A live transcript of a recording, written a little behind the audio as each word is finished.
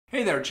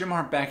Hey there, Jim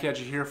Hart back at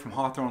you here from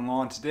Hawthorne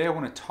Law, and today I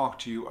want to talk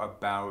to you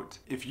about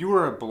if you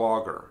are a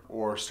blogger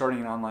or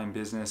starting an online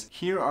business,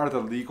 here are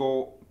the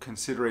legal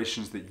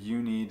considerations that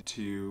you need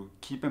to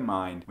keep in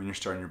mind when you're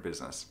starting your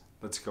business.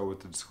 Let's go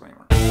with the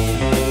disclaimer.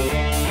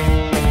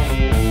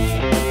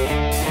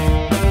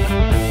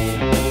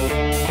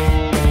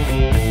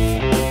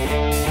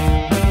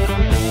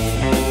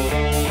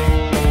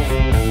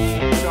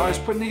 So I was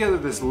putting together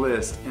this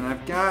list, and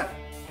I've got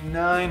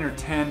 9 or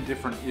 10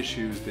 different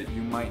issues that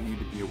you might need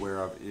to be aware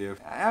of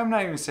I'm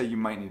not even going to say you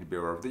might need to be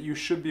aware of, that you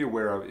should be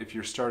aware of if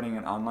you're starting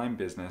an online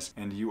business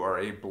and you are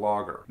a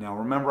blogger. Now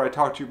remember, I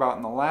talked to you about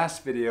in the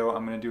last video,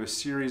 I'm going to do a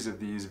series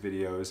of these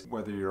videos,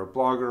 whether you're a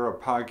blogger, a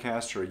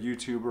podcaster, a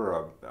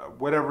YouTuber,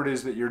 whatever it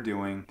is that you're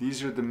doing,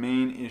 these are the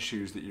main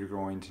issues that you're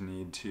going to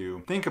need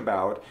to think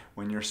about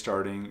when you're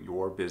starting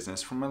your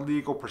business from a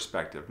legal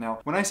perspective.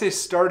 Now, when I say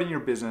starting your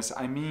business,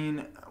 I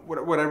mean,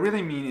 what I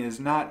really mean is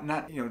not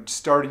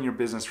starting your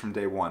business from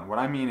day one. What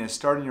I mean is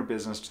starting your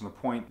business to the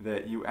point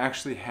that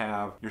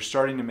you're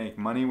starting to make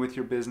money with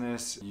your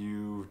business,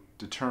 you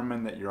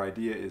determine that your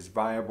idea is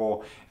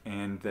viable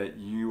and that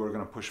you are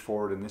going to push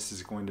forward and this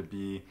is going to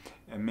be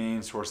a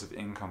main source of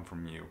income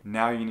from you.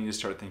 Now you need to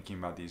start thinking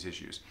about these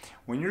issues.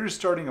 When you're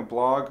starting a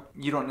blog,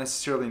 you don't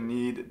necessarily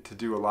need to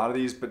do a lot of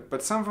these,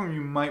 but some of them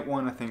you might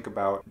want to think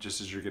about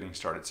just as you're getting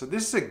started. So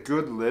this is a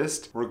good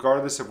list,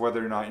 regardless of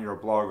whether or not you're a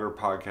blogger,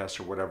 podcast,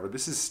 or whatever.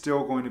 This is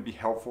still going to be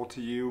helpful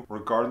to you,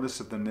 regardless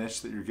of the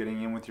niche that you're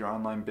getting in with your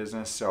online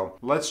business. So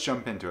let's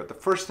jump into it. The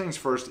first things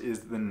first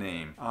is the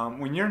name.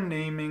 When you're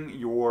naming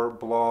your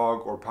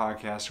blog or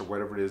podcast or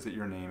whatever it is that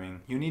you're naming,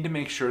 you need to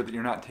make sure that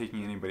you're not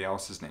taking anybody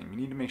else's name. You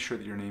need to make sure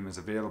that your name is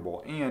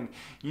available, and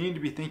you need to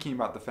be thinking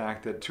about the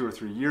fact that 2 or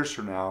 3 years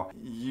from now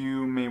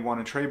you may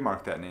want to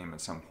trademark that name at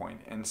some point.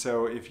 And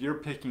so if you're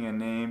picking a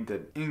name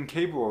that's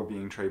incapable of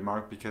being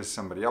trademarked because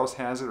somebody else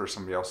has it or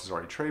somebody else has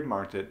already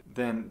trademarked it,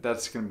 then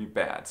that's going to be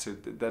bad. So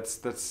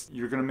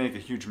you're going to make a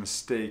huge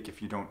mistake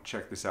if you don't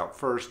check this out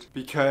first,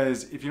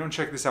 because if you don't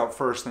check this out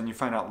first, then you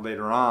find out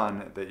later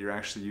on that you're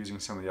actually using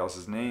somebody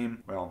else's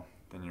name, well,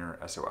 then you're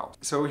SOL.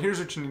 So here's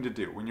what you need to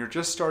do. When you're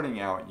just starting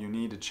out, you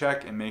need to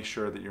check and make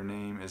sure that your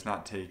name is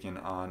not taken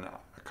on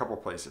a couple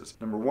places.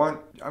 Number one,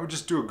 I would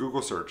just do a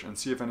Google search and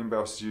see if anybody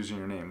else is using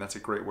your name. That's a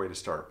great way to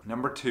start.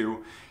 Number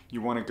two,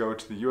 you want to go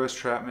to the US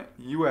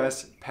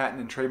Patent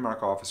and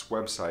Trademark Office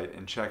website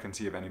and check and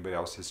see if anybody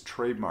else has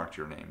trademarked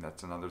your name.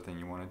 That's another thing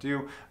you want to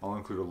do. I'll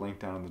include a link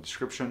down in the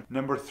description.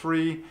 Number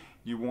three,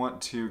 you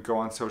want to go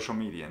on social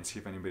media and see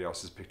if anybody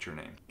else has picked your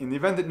name. In the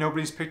event that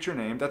nobody's picked your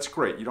name, that's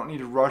great. You don't need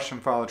to rush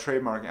and file a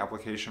trademark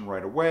application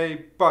right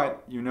away,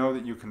 but you know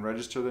that you can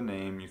register the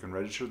name, you can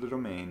register the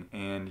domain,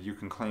 and you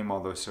can claim all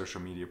those social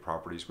media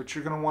properties, which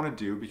you're going to want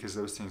to do because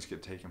those things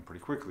get taken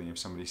pretty quickly. If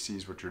somebody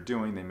sees what you're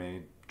doing, they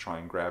may try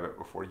and grab it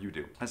before you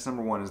do. That's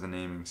number one, is the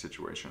naming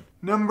situation.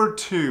 Number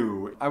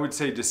two, I would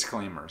say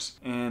disclaimers.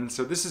 And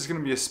so this is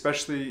going to be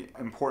especially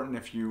important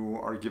if you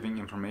are giving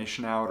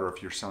information out or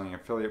if you're selling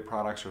affiliate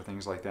products or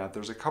things like that.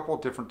 There's a couple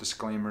different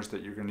disclaimers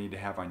that you're going to need to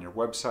have on your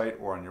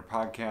website or on your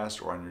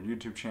podcast or on your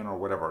YouTube channel or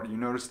whatever. You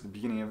notice at the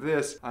beginning of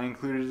this, I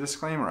included a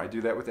disclaimer. I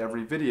do that with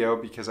every video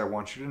because I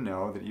want you to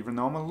know that even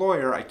though I'm a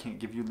lawyer, I can't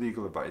give you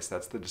legal advice.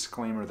 That's the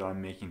disclaimer that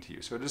I'm making to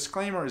you. So a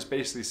disclaimer is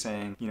basically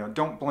saying,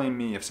 don't blame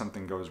me if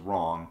something goes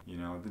wrong.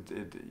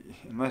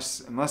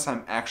 Unless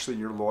I'm actually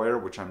your lawyer,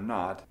 which I'm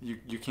not,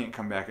 you can't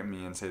come back at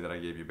me and say that I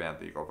gave you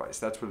bad legal advice.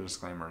 That's what a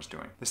disclaimer is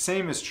doing. The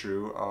same is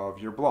true of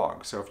your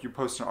blog. So if you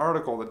post an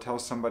article that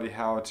tells somebody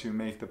how to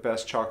make the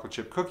best chocolate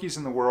chip cookies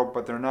in the world,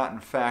 but they're not in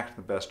fact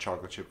the best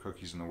chocolate chip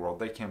cookies in the world,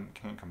 they can't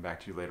come back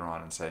to you later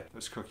on and say,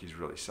 those cookies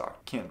really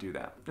suck. Can't do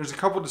that. There's a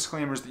couple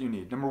disclaimers that you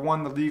need. Number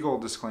one, the legal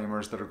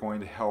disclaimers that are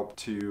going to help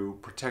to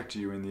protect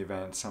you in the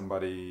event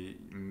somebody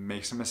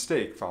makes a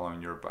mistake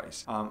following your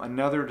advice.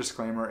 Another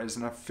disclaimer is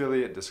an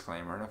affiliate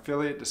disclaimer. An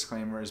affiliate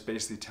disclaimer is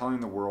basically telling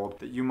the world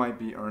that you might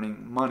be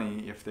earning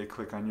money if they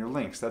click on your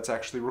links. That's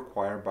actually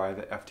required by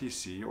the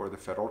FTC or the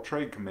Federal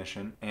Trade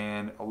Commission,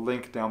 and a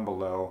link down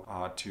below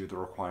to the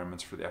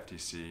requirements for the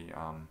FTC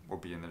will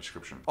be in the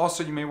description.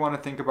 Also, you may want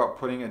to think about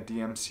putting a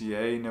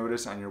DMCA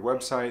notice on your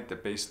website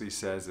that basically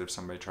says that if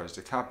somebody tries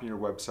to copy your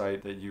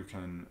website, that you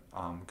can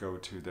go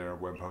to their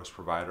web host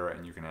provider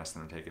and you can ask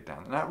them to take it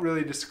down. Not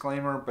really a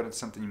disclaimer, but it's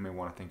something you may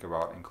want to think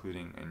about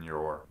including in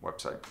your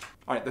website.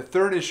 All right, the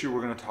third issue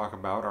we're going to talk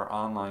about are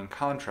online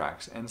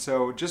contracts. And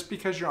so just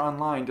because you're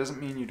online doesn't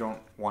mean you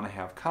don't want to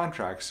have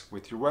contracts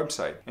with your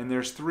website. And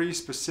there's 3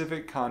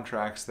 specific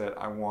contracts that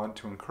I want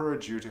to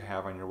encourage you to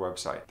have on your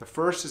website. The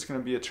first is going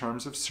to be a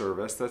terms of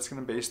service. That's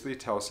going to basically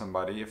tell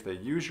somebody if they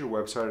use your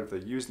website, if they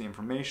use the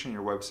information on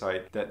your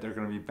website, that they're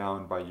going to be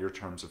bound by your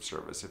terms of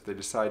service. If they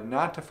decide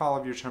not to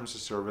follow your terms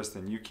of service,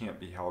 then you can't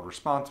be held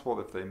responsible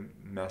if they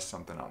mess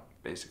something up,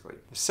 basically.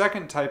 The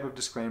second type of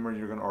disclaimer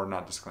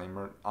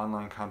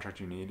online contract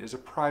you need is a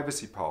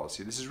privacy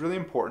policy. This is really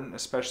important,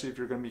 especially if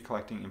you're going to be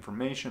collecting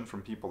information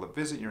from people that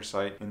visit your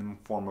site in the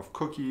form of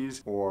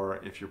cookies,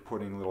 or if you're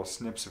putting little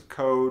snips of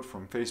code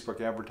from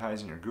Facebook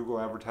advertising or Google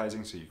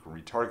advertising so you can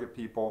retarget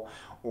people,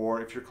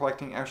 or if you're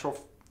collecting actual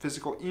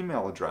physical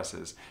email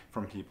addresses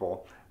from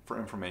people for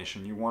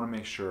information. You want to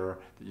make sure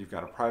that you've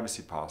got a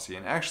privacy policy.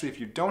 And actually, if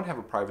you don't have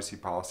a privacy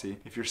policy,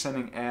 if you're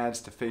sending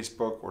ads to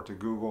Facebook or to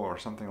Google or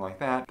something like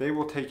that, they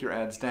will take your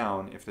ads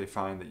down if they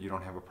find that you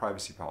don't have a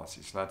privacy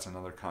policy. So that's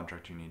another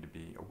contract you need to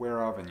be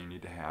aware of and you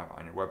need to have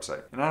on your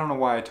website. And I don't know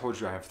why I told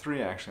you I have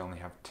 3, I actually only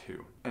have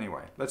 2.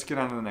 Anyway, let's get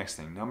on to the next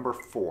thing, number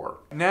 4.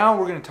 Now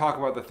we're going to talk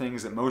about the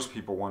things that most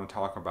people want to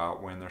talk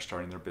about when they're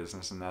starting their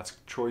business, and that's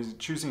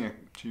choosing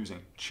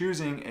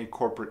a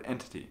corporate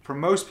entity. For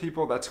most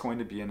people, that's going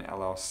to be an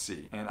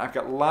LLC. And I've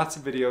got lots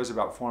of videos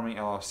about forming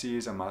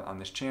LLCs on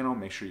this channel.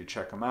 Make sure you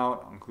check them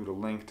out. I'll include a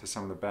link to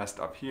some of the best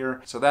up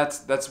here. So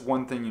that's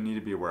one thing you need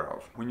to be aware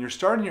of. When you're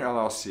starting your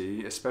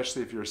LLC,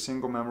 especially if you're a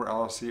single member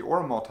LLC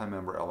or a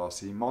multi-member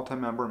LLC,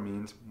 multi-member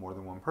means more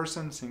than one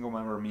person, single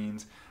member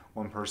means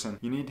one person,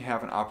 you need to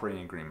have an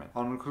operating agreement.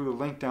 I'll include a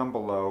link down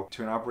below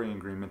to an operating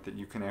agreement that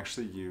you can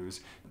actually use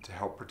to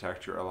help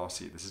protect your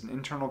LLC. This is an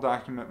internal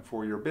document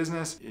for your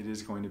business. It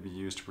is going to be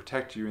used to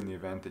protect you in the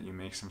event that you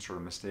make some sort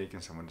of mistake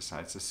and someone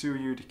decides to sue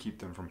you, to keep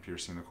them from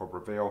piercing the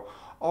corporate veil.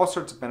 All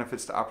sorts of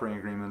benefits to operating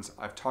agreements.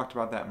 I've talked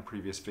about that in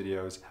previous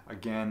videos.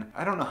 Again,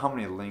 I don't know how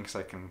many links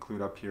I can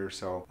include up here,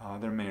 so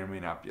there may or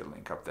may not be a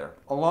link up there.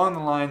 Along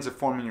the lines of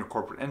forming your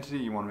corporate entity,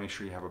 you want to make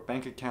sure you have a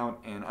bank account,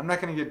 and I'm not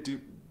going to get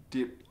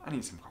deep. I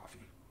need some coffee.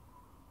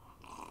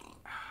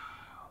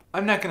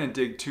 I'm not going to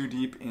dig too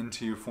deep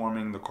into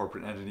forming the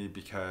corporate entity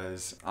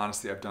because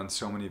honestly I've done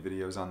so many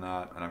videos on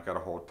that and I've got a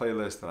whole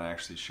playlist that I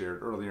actually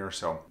shared earlier,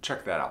 so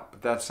check that out.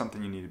 But that's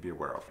something you need to be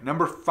aware of.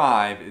 Number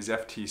 5 is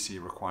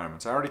FTC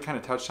requirements. I already kind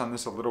of touched on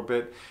this a little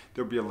bit.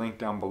 There'll be a link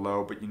down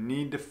below, but you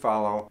need to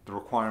follow the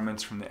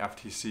requirements from the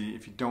FTC.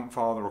 If you don't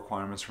follow the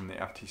requirements from the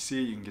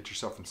FTC, you can get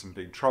yourself in some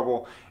big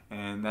trouble,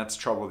 and that's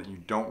trouble that you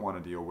don't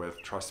want to deal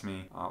with. Trust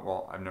me.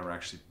 Well, I've never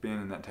actually been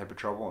in that type of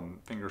trouble,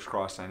 and fingers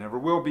crossed I never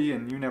will be,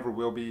 and you never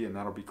will be, and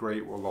that'll be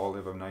great. We'll all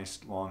live a nice,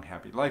 long,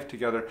 happy life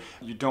together.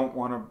 You don't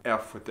want to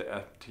F with the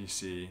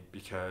FTC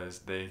because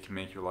they can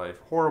make your life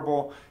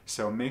horrible,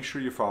 so make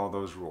sure you follow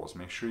those rules.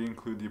 Make sure you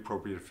include the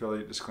appropriate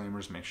affiliate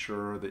disclaimers. Make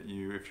sure that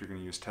you, if you're going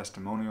to use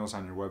testimonials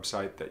on your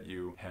website,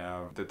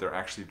 that they're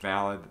actually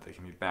valid, that they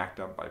can be backed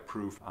up by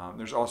proof.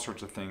 There's all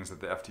sorts of things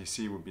that the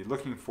FTC would be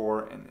looking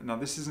for, and now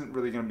this isn't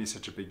really going to be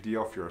such a big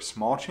deal if you're a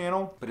small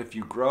channel, but if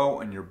you grow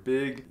and you're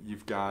big,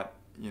 you've got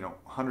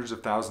hundreds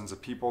of thousands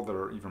of people that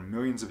are even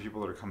millions of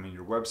people that are coming to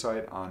your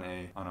website on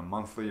a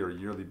monthly or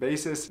yearly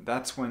basis,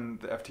 that's when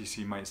the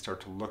FTC might start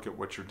to look at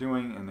what you're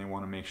doing, and they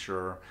want to make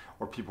sure,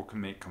 or people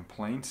can make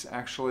complaints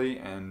actually,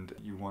 and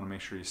you want to make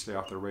sure you stay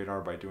off their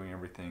radar by doing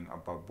everything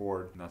above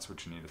board, and that's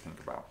what you need to think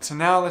about. So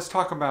now let's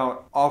talk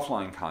about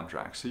offline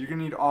contracts. So you're going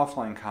to need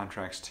offline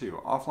contracts too.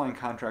 Offline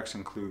contracts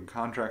include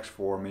contracts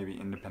for maybe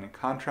independent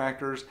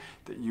contractors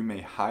that you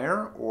may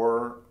hire,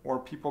 or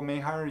people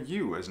may hire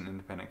you as an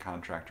independent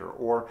contractor,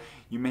 or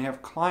you may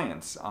have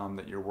clients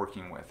that you're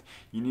working with.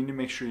 You need to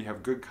make sure you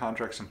have good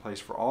contracts in place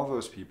for all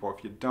those people.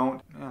 If you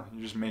don't,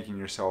 you're just making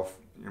your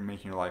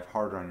life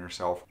harder on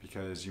yourself,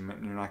 because you're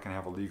not going to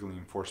have a legally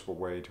enforceable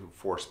way to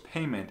force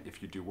payment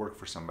if you do work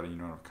for somebody you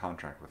don't have a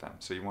contract with them.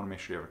 So you want to make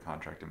sure you have a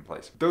contract in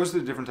place. Those are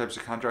the different types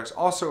of contracts.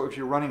 Also, if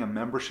you're running a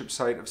membership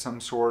site of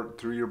some sort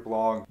through your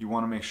blog, you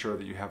want to make sure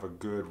that you have a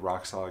good,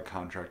 rock-solid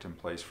contract in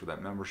place for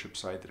that membership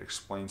site that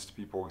explains to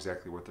people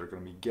exactly what they're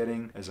going to be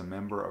getting as a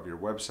member of your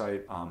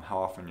website, how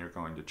often you're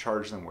going to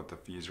charge them, what the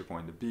fees are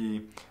going to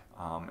be,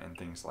 and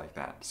things like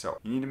that. So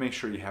you need to make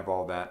sure you have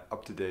all that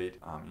up to date.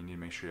 You need to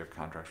make sure you have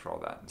contracts for all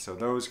that. And so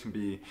those can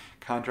be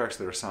contracts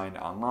that are signed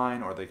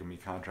online, or they can be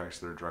contracts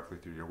that are directly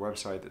through your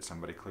website that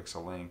somebody clicks a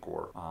link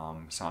or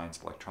signs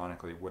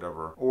electronically,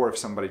 whatever. Or if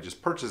somebody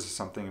just purchases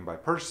something, and by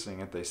purchasing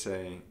it, they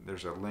say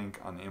there's a link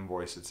on the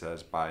invoice that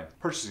says, by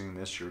purchasing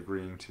this, you're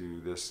agreeing to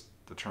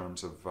the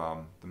terms of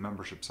the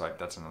membership site.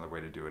 That's another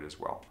way to do it as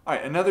well. All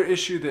right, another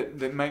issue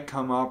that might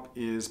come up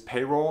is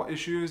payroll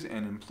issues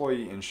and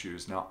employee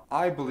issues. Now,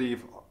 I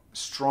believe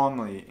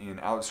strongly in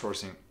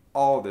outsourcing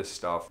all this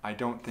stuff. I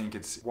don't think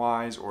it's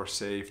wise or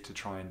safe to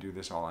try and do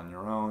this all on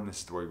your own. This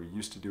is the way we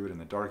used to do it in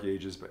the dark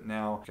ages, but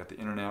now we've got the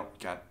internet, we've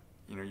got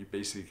you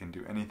basically can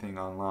do anything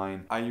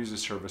online. I use a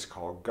service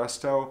called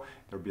Gusto.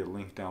 There'll be a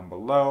link down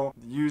below.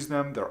 Use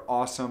them, they're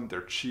awesome, they're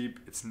cheap,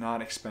 it's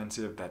not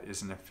expensive. That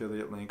is an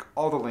affiliate link.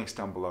 All the links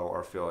down below are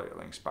affiliate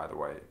links, by the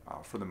way,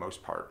 for the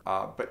most part.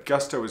 But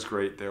Gusto is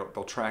great.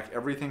 They'll track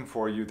everything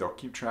for you. They'll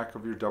keep track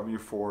of your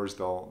W-4s.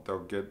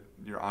 They'll get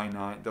your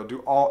I-9. They'll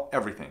do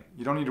everything.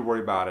 You don't need to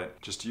worry about it.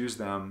 Just use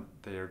them.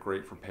 They are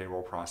great for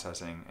payroll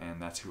processing,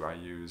 and that's who I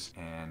use,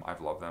 and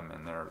I've loved them,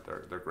 and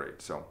they're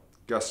great. So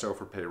Gusto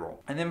for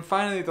payroll. And then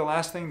finally, the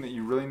last thing that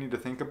you really need to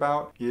think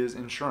about is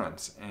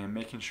insurance, and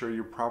making sure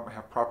you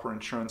have proper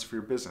insurance for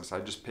your business. I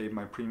just paid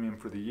my premium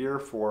for the year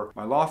for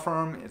my law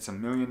firm. It's $1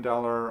 million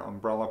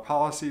umbrella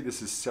policy.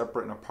 This is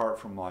separate and apart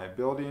from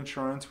liability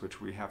insurance, which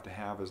we have to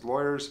have as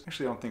lawyers.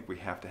 Actually, I don't think we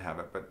have to have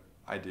it, but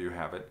I do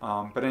have it.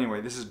 But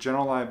anyway, this is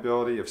general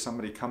liability. If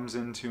somebody comes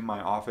into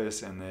my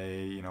office and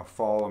they,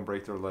 fall and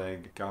break their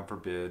leg, God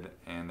forbid,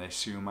 and they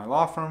sue my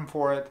law firm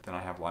for it, then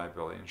I have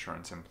liability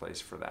insurance in place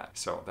for that.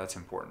 So that's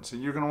important. So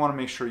you're going to want to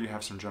make sure you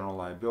have some general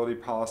liability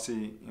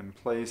policy in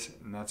place,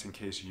 and that's in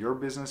case your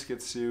business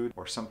gets sued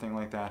or something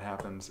like that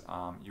happens.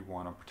 You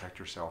want to protect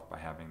yourself by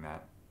having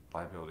that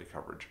liability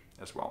coverage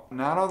as well.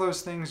 Not all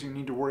those things you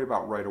need to worry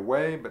about right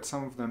away, but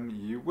some of them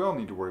you will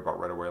need to worry about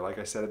right away. Like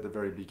I said at the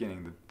very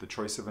beginning, the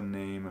choice of a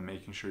name and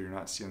making sure you're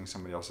not stealing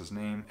somebody else's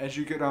name. As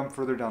you get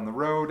further down the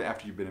road,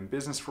 after you've been in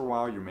business for a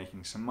while, you're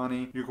making some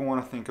money, you're going to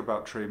want to think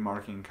about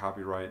trademarking,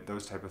 copyright,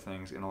 those type of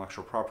things,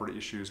 intellectual property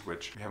issues,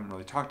 which we haven't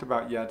really talked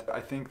about yet.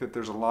 I think that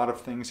there's a lot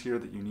of things here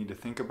that you need to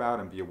think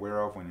about and be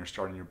aware of when you're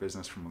starting your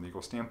business from a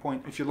legal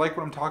standpoint. If you like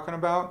what I'm talking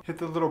about, hit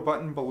the little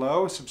button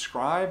below,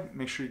 subscribe,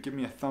 make sure you give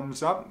me a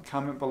thumbs up,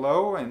 comment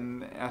below, and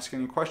ask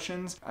any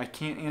questions. I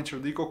can't answer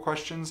legal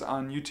questions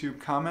on YouTube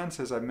comments,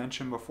 as I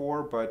mentioned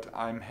before, but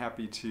I'm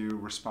happy to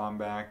respond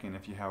back, and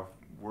if you have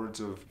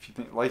words of, if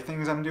you like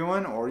things I'm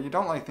doing or you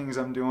don't like things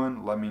I'm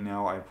doing, let me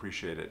know. I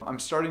appreciate it. I'm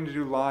starting to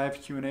do live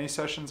Q&A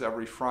sessions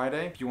every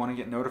Friday. If you want to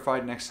get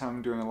notified next time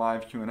I'm doing a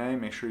live Q&A,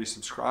 make sure you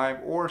subscribe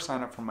or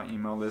sign up for my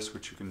email list,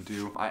 which you can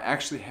do. I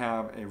actually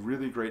have a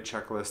really great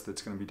checklist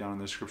that's going to be down in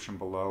the description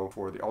below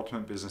for the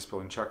Ultimate Business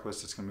Building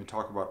Checklist. It's going to be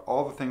talk about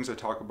all the things I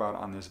talk about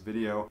on this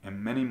video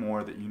and many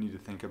more that you need to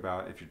think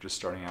about if you're just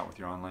starting out with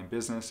your online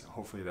business.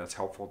 Hopefully that's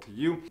helpful to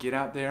you. Get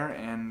out there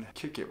and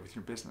kick it with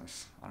your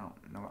business. I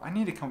don't know. I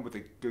need to come up with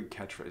a good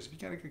catchphrase. If you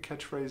got a good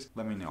catchphrase,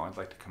 let me know. I'd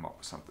like to come up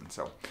with something.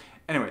 So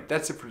anyway,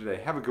 that's it for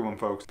today. Have a good one,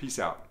 folks. Peace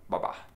out. Bye-bye.